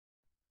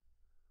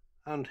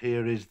And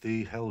here is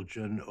the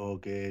Heljan O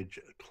gauge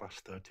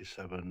class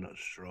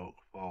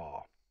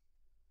 37/4.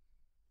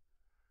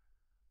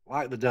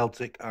 Like the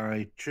Deltic,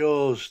 I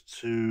chose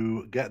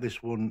to get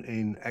this one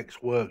in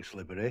X Works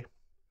livery,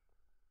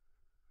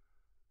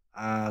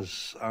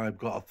 as I've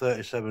got a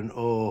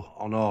 37O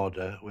on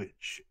order,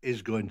 which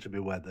is going to be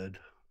weathered.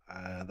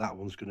 That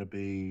one's going to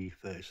be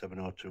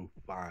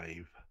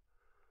 37025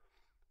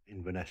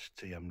 Inverness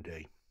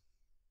TMD.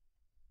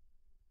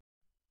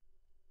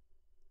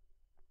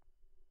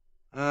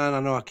 And I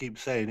know I keep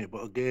saying it,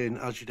 but again,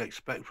 as you'd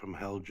expect from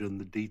Heljan,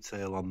 the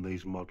detail on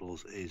these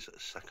models is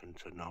second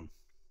to none.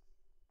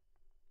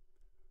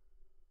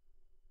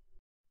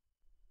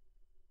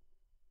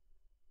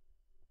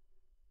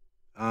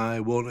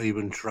 I won't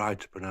even try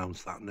to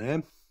pronounce that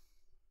name.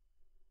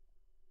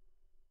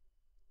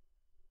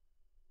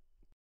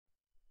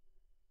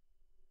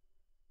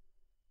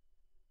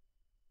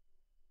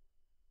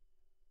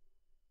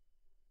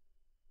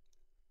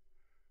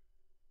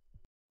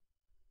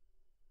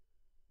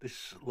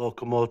 This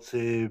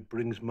locomotive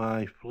brings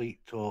my fleet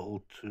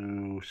total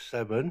to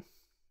 7.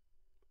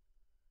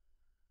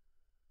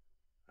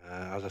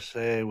 As I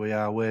say, we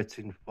are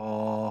waiting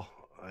for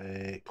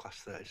a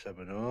Class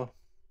 37O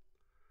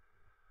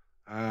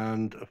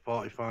and a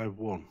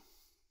 45-1.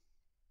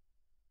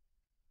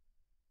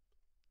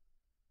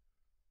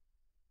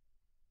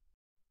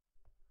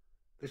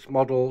 This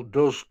model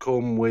does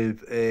come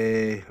with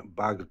a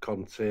bag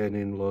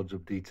containing loads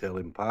of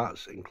detailing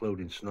parts,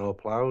 including snow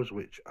ploughs,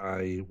 which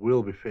I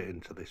will be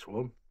fitting to this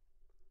one.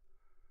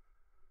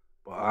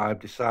 But I've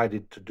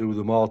decided to do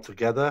them all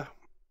together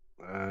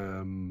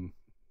when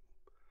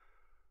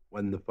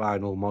the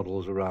final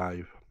models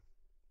arrive.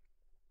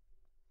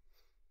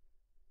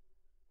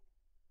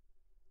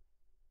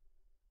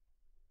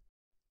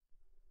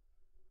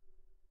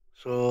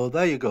 So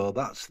there you go,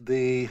 that's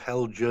the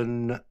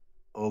Heljan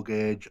O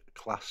gauge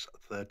class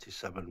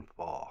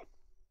 37/4.